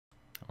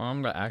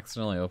I'm gonna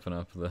accidentally open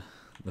up the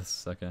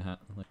second hat.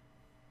 Like...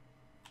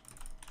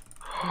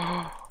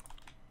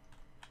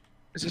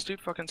 Is this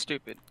dude fucking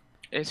stupid?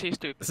 Is he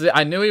stupid? See,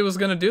 I knew he was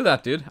gonna do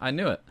that, dude. I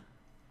knew it.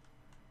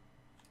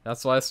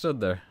 That's why I stood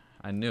there.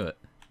 I knew it.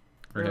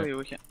 Really,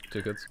 we can't.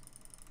 2 kids.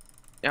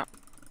 Yeah.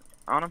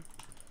 On him.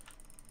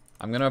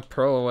 I'm gonna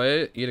pro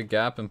away, eat a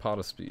gap, and pot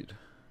of speed.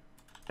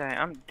 Dang,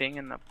 I'm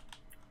dinging the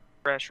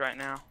fresh right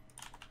now.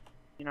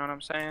 You know what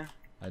I'm saying?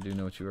 I do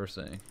know what you are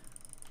saying.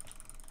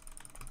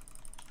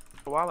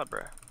 Koala,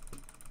 bruh.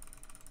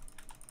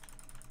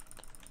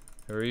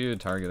 Who are you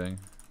targeting?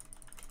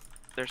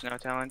 There's no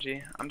telling,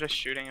 G. I'm just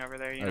shooting over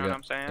there, you know Okay. what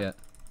I'm saying? Yeah.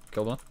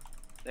 Killed one?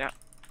 Yeah.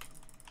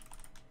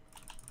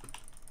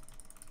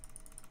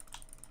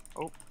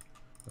 Oh.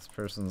 This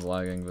person's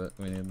lagging, but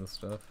we need this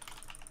stuff.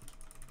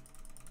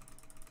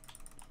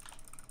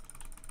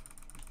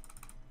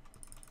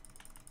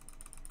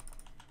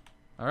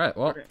 Alright,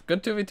 well, Okay.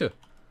 good 2v2.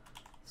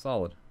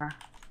 Solid.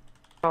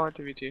 Solid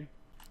 2v2.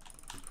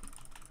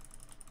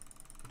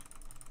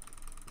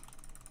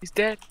 He's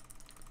dead.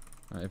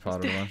 Alright, you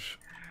potted a bunch.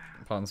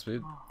 Pot and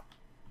speed.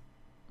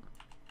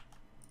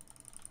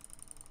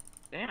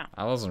 Damn.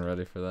 I wasn't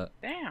ready for that.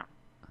 Damn.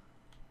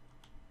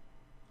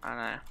 I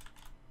know.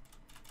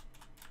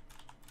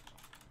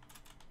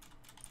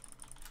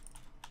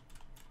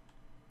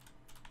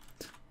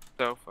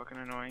 So fucking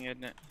annoying,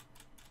 isn't it?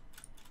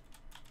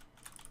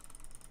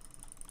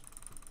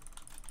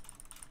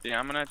 Yeah,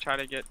 I'm gonna try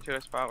to get to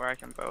a spot where I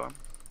can bow him.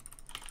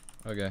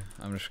 Okay,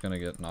 I'm just gonna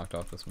get knocked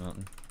off this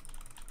mountain.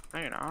 No,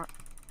 you're not.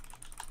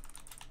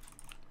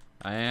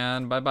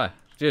 And bye-bye.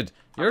 Dude,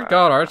 you're a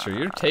god archer.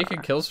 You're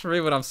taking kills for me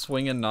when I'm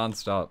swinging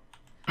non-stop.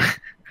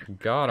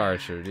 God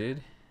archer,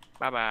 dude.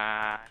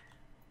 Bye-bye.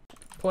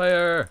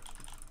 Player!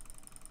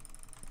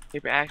 He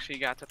actually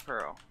got to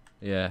Pearl.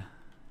 Yeah.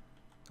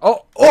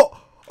 Oh!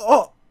 Oh!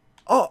 Oh!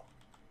 Oh!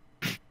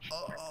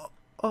 Oh!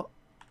 Oh!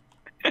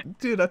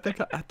 Dude, I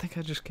think I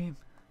just came.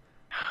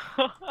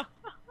 I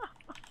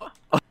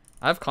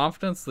have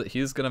confidence that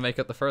he's gonna make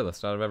it the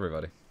furthest out of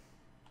everybody.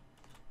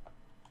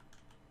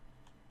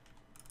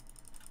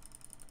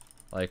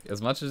 Like,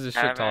 as much as he's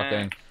shit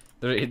talking,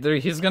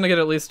 he's gonna get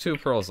at least 2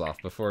 pearls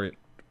off before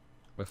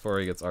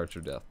he gets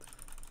archer death.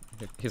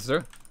 He's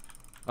through.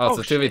 Oh,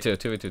 it's a 2v2,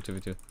 2v2,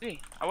 2v2.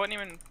 Gee, I wasn't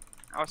even.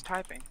 I was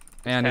typing.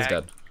 And he's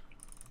dead.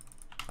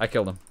 I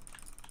killed him.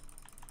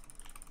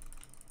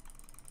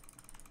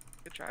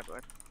 Good try,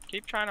 bud.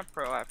 Keep trying to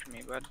pro after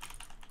me, bud.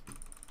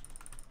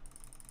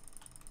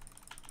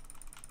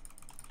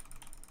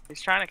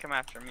 He's trying to come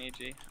after me,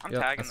 G. I'm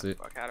tagging the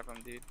fuck out of him,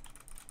 dude.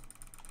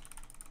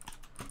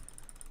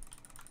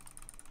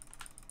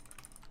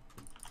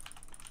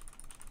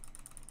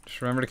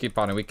 Just remember to keep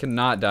potting. We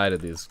cannot die to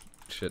these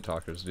shit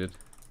talkers, dude.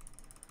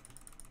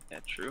 Yeah,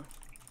 true.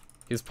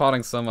 He's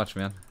potting so much,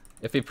 man.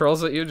 If he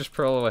pearls at you, just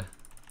pearl away.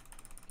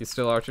 He's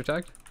still archer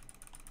tagged?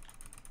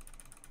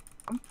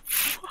 I'm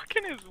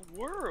fucking his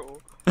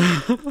world.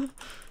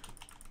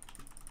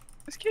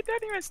 This kid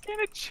doesn't even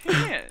stand a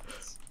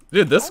chance.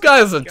 Dude, this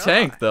guy is a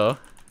tank, though.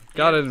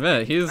 Gotta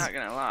admit, he's not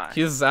gonna lie.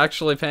 He's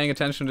actually paying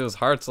attention to his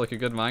hearts like a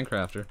good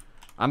Minecrafter.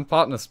 I'm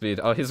potting a speed.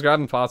 Oh, he's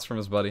grabbing pots from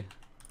his buddy.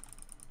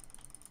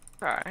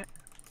 Alright.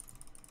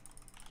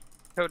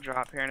 He'll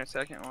drop here in a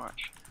second,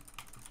 watch.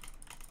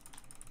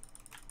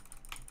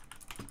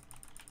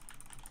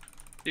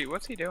 Dude,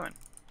 what's he doing?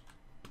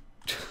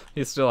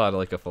 He still had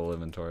like a full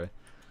inventory.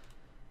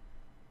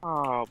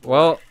 Oh,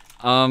 boy.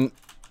 Well,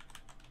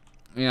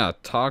 yeah,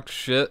 talked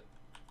shit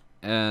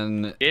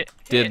and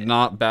did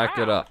not back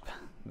it up.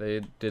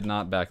 They did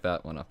not back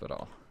that one up at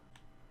all.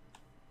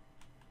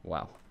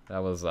 Wow,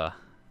 that was a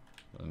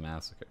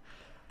massacre.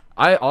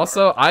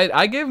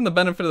 I gave him the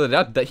benefit of the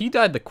doubt that he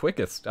died the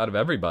quickest out of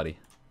everybody.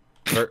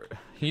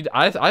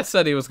 I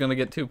said he was gonna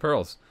get 2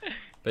 pearls,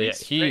 but yeah,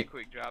 he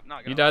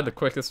died the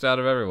quickest out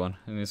of everyone,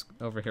 and he's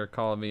over here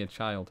calling me a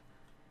child.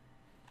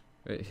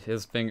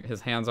 His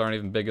hands aren't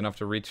even big enough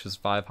to reach his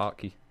 5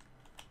 hotkey.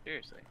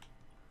 Seriously.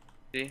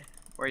 See,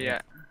 where you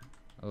at?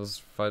 I was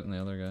fighting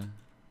the other guy.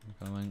 I'm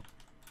coming.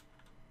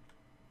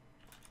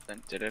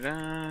 Dun da da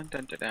da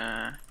dun da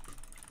da.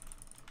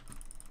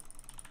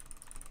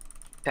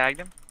 Tagged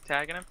him?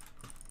 Tagging him?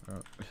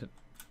 Oh,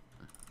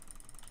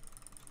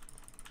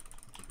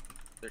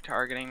 They're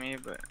targeting me,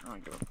 but I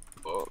don't give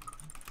a fuck.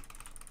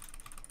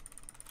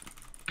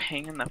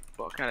 Pinging the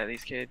fuck out of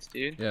these kids,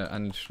 dude. yeah, I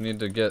just need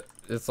to get.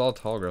 It's all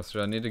tall grass.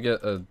 I need to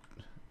get a.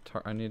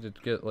 I need to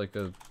get like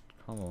a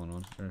combo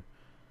one. Or...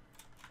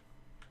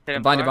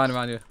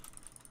 Behind you.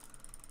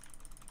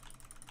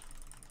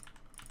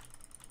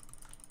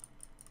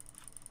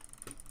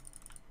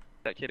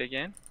 That kid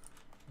again?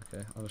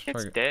 Okay, I'll just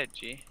Kid's dead,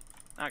 G.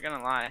 Not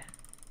gonna lie.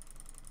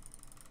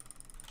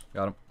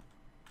 Got him.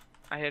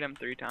 I hit him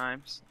 3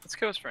 times. Let's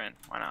kill his friend.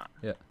 Why not?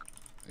 Yeah.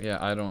 Yeah,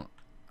 I don't.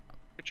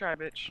 Good try,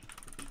 bitch.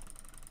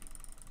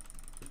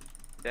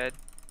 Dead.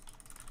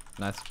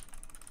 Nice.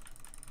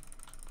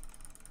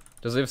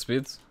 Does he have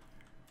speeds?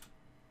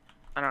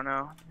 I don't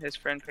know. His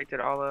friend picked it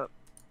all up.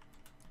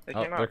 They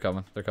came They're up.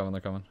 coming. They're coming. They're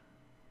coming.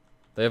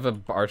 They have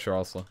a archer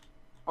also.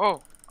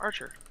 Oh,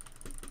 Archer.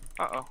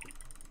 Uh-oh.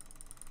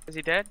 Is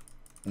he dead?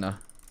 No.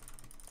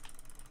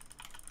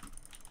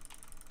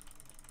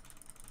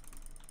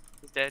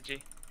 He's dead,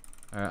 G.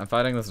 Alright, I'm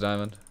fighting this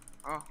diamond.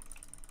 Oh.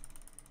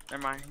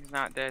 Never mind, he's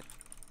not dead.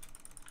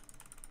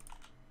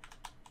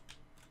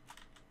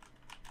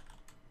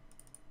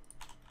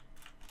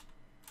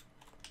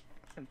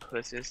 And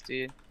pussies,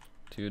 dude.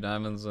 2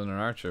 diamonds and an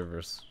archer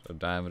versus a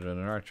diamond and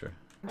an archer.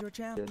 Your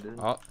channel.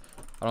 Oh,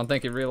 I don't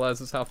think he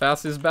realizes how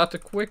fast he's about to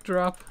quick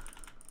drop.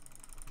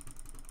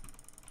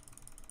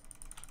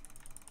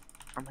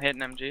 I'm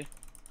hitting him, G.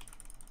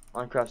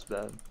 Minecraft's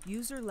bad.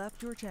 User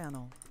left your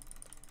channel.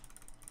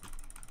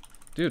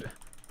 Dude,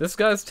 this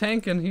guy's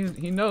tanking.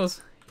 He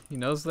knows. He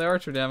knows the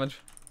archer damage.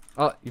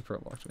 Oh, you pro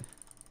blocked me.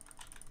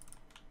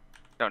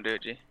 Don't do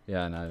it, G.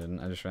 Yeah, no, I didn't.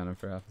 I just ran him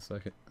for half a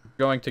second.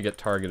 Going to get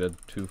targeted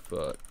 2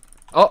 foot.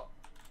 Oh!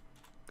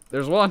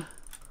 There's one.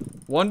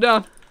 One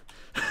down.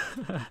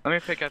 Let me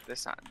pick up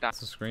this.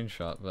 That's a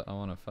screenshot, but I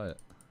want to fight.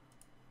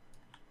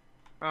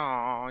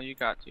 Oh, you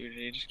got to,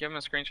 G. Just give him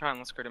a screenshot and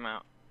let's crit him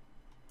out.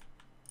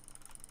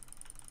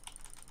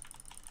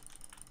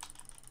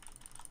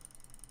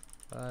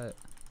 Fight.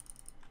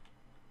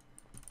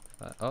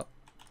 Oh.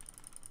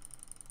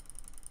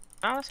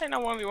 No, this ain't no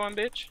 1v1,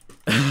 bitch.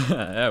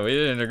 Yeah, we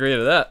didn't agree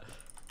to that.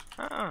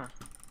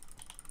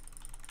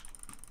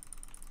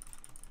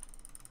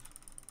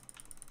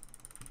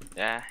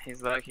 Yeah,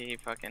 he's lucky he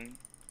fucking...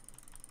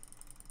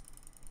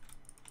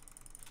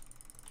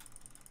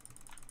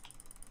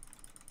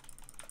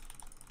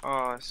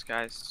 Oh, this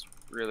guy's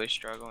really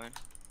struggling.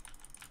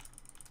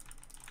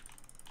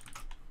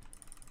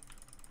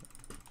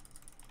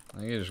 I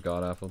think he just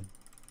got appled.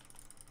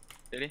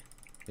 Did he?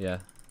 Yeah.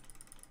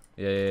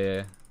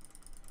 Yeah.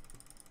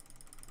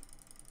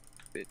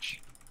 Bitch.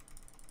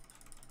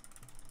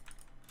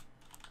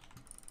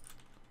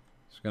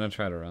 Just gonna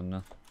try to run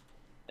now.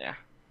 Yeah.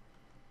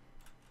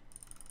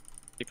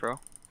 He pro?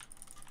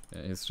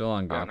 Yeah, he's still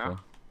on grapple. No.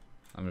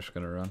 I'm just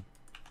gonna run.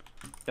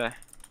 Okay.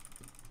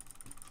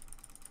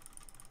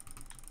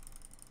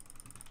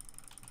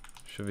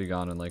 Should be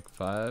gone in like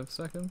 5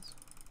 seconds.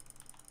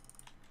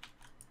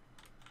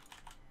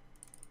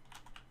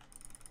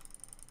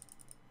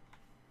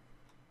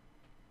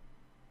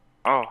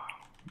 Oh.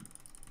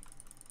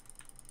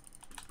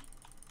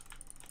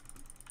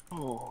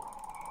 Oh.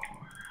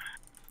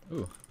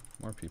 Ooh,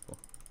 more people.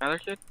 Another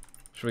kid?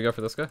 Should we go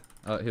for this guy?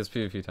 His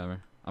PvP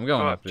timer. I'm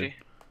going up, dude. G.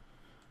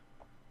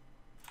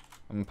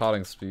 I'm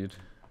potting speed.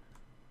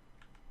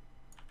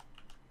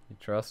 You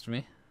trust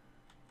me?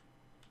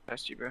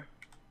 Trust you, bro.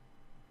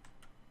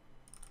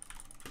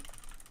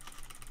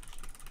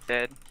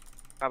 Dead.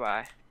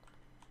 Bye-bye.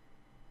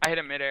 I hit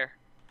him midair.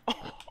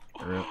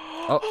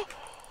 Oh,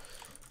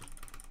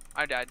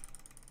 I died.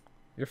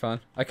 you're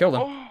fine. I killed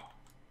him.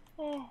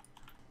 Oh.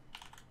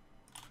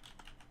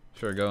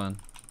 Sure, go in.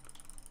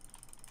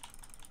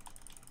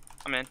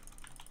 I'm in.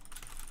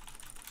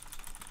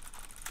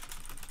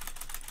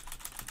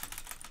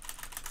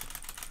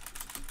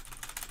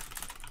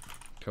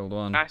 Killed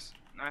one. Nice.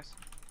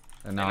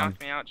 And They now I'm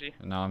knocked me out, G.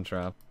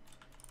 trapped.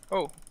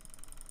 Oh.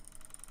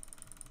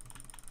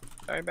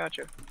 Sorry about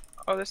you.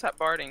 Oh, this that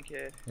barding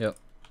kid. Yep.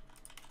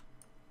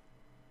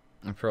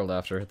 I pearled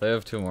after. They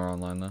have 2 more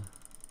online though.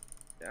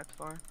 That's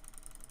fine.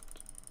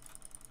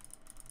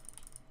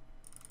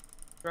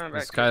 Running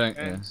He's back kiting, to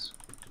the fence.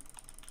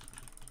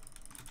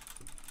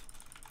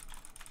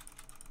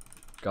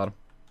 Got him.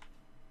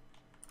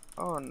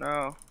 Oh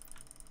no.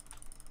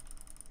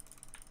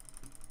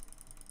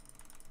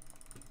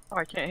 Oh,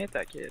 I can't hit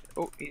that kid.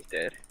 Oh, he's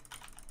dead.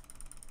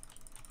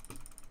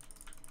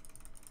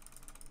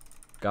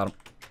 Got him.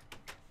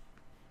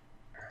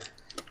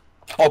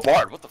 Oh,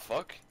 Bard, what the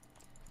fuck?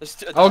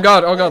 Oh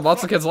god,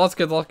 lots of kids.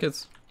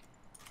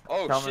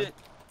 Oh Coming. shit.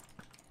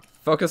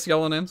 Focus,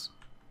 yellow names.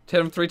 Hit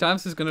him 3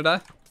 times, he's gonna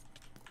die.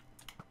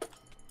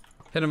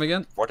 Hit him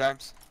again. 4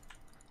 times.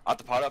 I have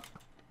to pot up.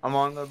 I'm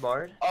on the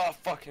bard. Oh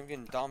fuck, I'm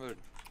getting dominated.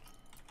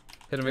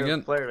 Hit him Yo,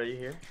 again. Flair, are you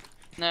here?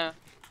 No.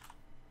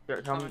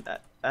 Here, come.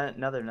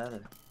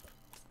 Another.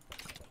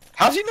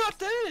 How's he not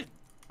dead?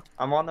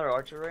 I'm on their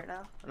archer right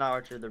now. Not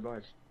archer, they're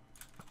bard.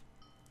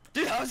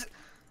 Dude, how's it?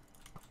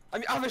 I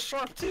mean, I'm a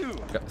sharp too.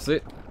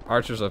 See?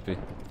 Archer's OP.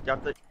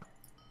 Got the.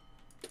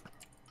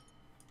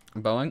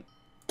 Bowing.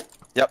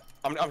 Yep,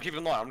 I'm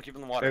keeping the water. I'm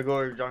keeping the water. Here,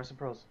 go, drawing some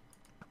pearls.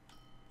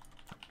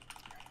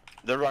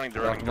 They're running.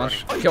 They're running. Oh,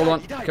 Killed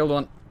one. he died. Killed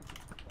one.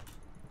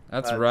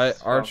 That's right,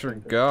 Archer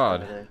fucking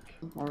God. pathetic.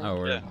 Oh,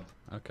 we're Yeah.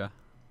 okay.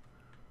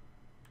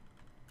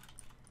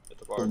 Hit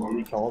the bar.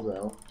 He calls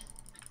out.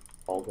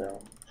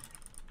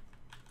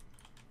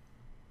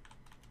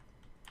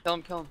 Kill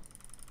him.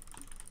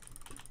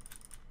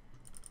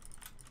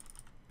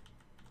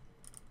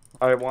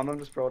 Alright, one of them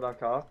just pearl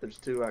off. There's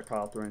 2 at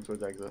Kyle throwing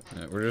towards exit.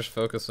 Yeah, we're just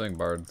focusing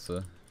Bard, so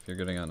if you're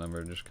getting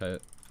outnumbered, just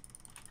kite.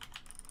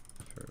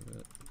 For a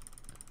bit.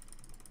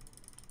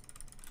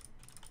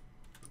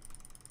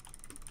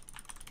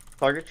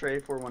 Target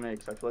trade 418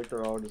 because I feel like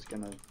they're all just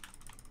gonna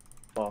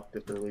fuck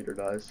if their leader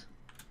dies.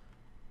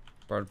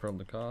 Bard pearled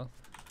the Koth.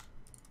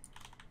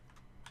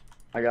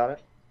 I got it.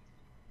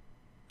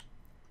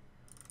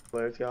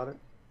 Blair's got it.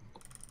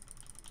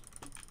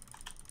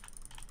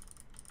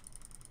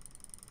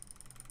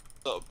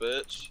 What's up,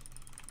 bitch?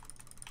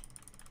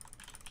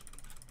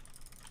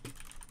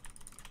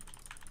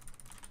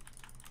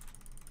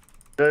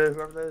 Dude,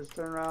 whoever that is,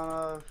 turn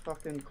around,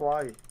 fucking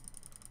quiet.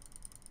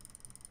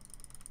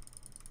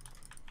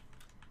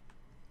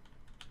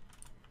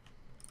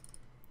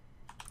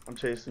 I'm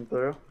chasing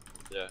through.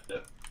 Yeah, yeah.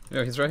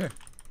 Yeah, he's right here.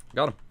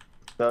 Got him.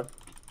 Dead.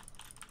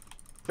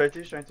 Straight to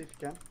you if you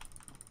can.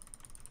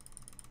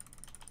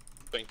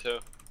 Thing 2.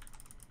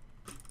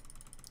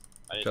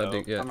 I need Gotta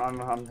help. dig, yeah.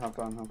 I'm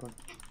helping.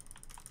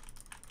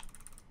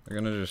 They're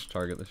gonna just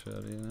target the shit out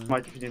of you now.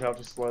 Mike, if you need help,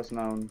 just let us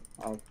know and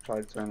I'll try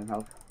to turn and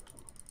help.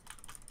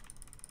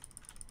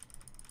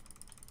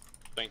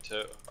 Thing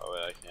 2. Oh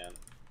wait, I can.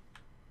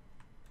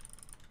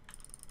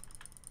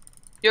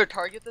 Yo,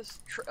 target this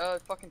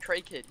fucking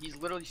Trey kid. He's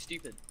literally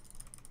stupid.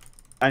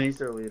 And he's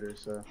their leader,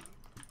 so.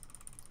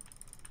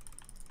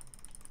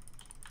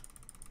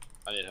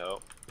 I need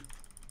help.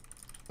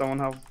 Someone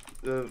help.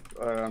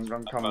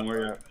 I'm coming where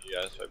you're at. You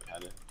guys are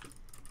panic.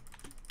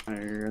 Oh,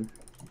 you're good.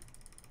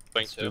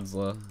 Thing 2. Speed's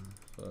low.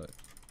 Fuck.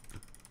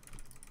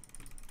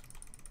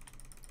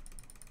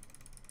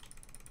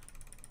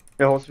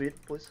 Yeah, hold speed,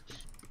 please.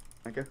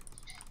 Okay.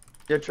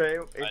 Yeah, Trey,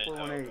 know.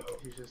 8418.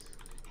 He's just.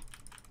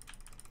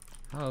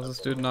 How is this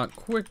dude not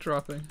quick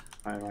dropping?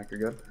 Alright, Mike, you're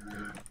good.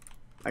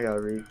 I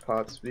gotta read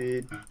pot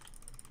speed.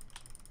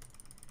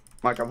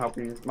 Mike, I'm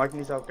helping you. Mike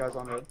needs help, guys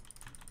on hood.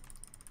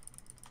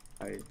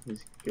 Alright,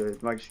 he's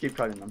good. Mike, just keep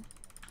cutting them.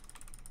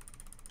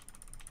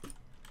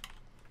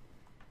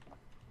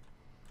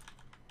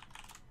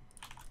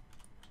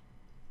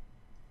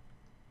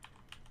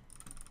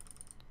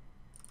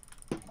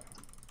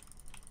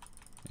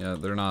 Yeah,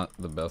 they're not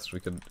the best. We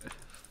could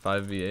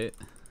 5v8.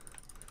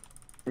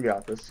 We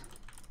got this.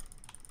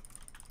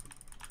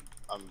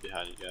 I'm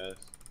behind you guys.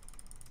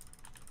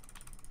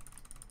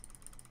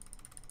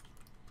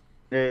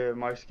 Yeah,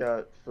 Mike's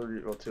got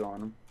 2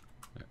 on him.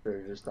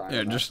 They're just dying.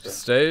 Yeah, just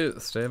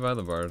stay by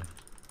the bard,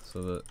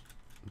 so that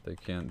they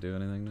can't do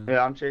anything now.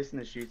 Yeah, I'm chasing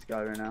the sheets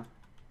guy right now.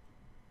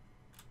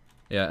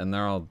 Yeah, and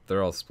they're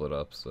all split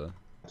up. So.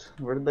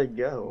 Where did they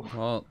go?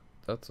 Well,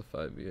 that's a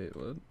 5v8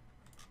 wood.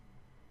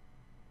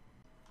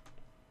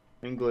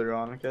 In glitter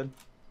on it, kid.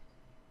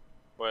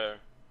 Where?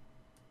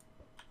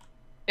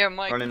 Yeah,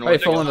 Mike. Running Hey,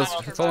 north. fall on Go this.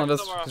 somewhere, Fall on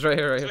this. somewhere. He's right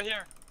here. Right It's here. right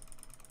here.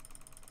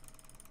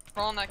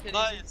 Fall on that kid.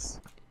 Nice.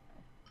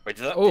 Wait,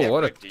 did that Oh, be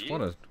what FID?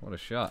 a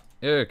shot.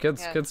 Yeah,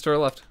 kids Yeah. to our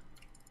left.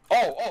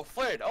 Oh,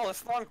 flared. Oh,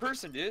 that's the wrong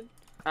person, dude.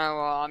 Oh,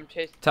 well, I'm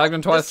chasing. Tagged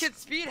him twice. This kid's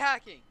speed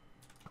hacking.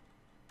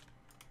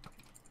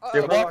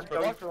 Yeah, Walk,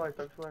 go for life.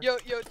 Yo,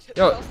 Yo.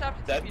 tell staff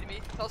to Dead. TP to me.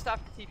 Tell staff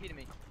to TP to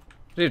me.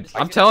 Dude, I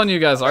I'm can- telling you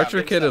guys, Yeah, Archer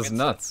big Kid is seconds.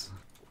 nuts.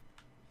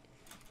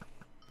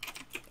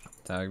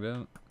 Tagged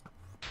him.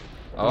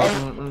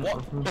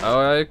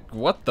 Oh,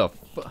 what the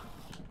fuck?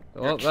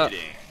 Well, You're that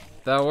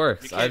kidding.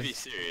 works. You can't be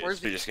serious.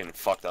 Where's We're just getting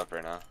fucked up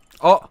right now.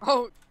 Oh,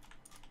 Oh,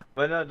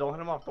 Wait, no, don't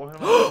hit him off. Don't hit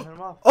him off. Don't hit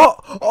him off.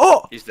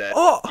 oh, He's dead.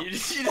 Oh! You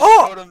just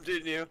Oh! killed him,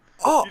 didn't you?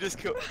 oh, You just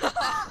killed.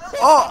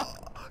 oh,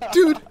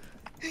 dude,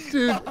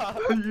 You got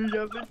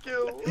the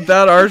kill.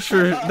 that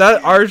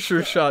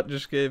archer shot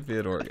just gave me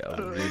an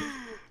orgasm,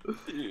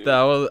 dude.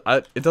 That was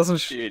it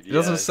doesn't Dude, it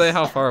doesn't yes. say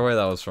how far away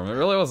that was from. It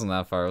really wasn't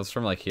that far. It was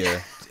from like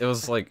here. It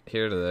was like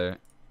here to there.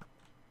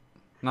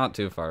 Not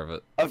too far of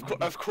it. Of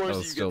That course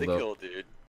was you still get the dope. kill, dude.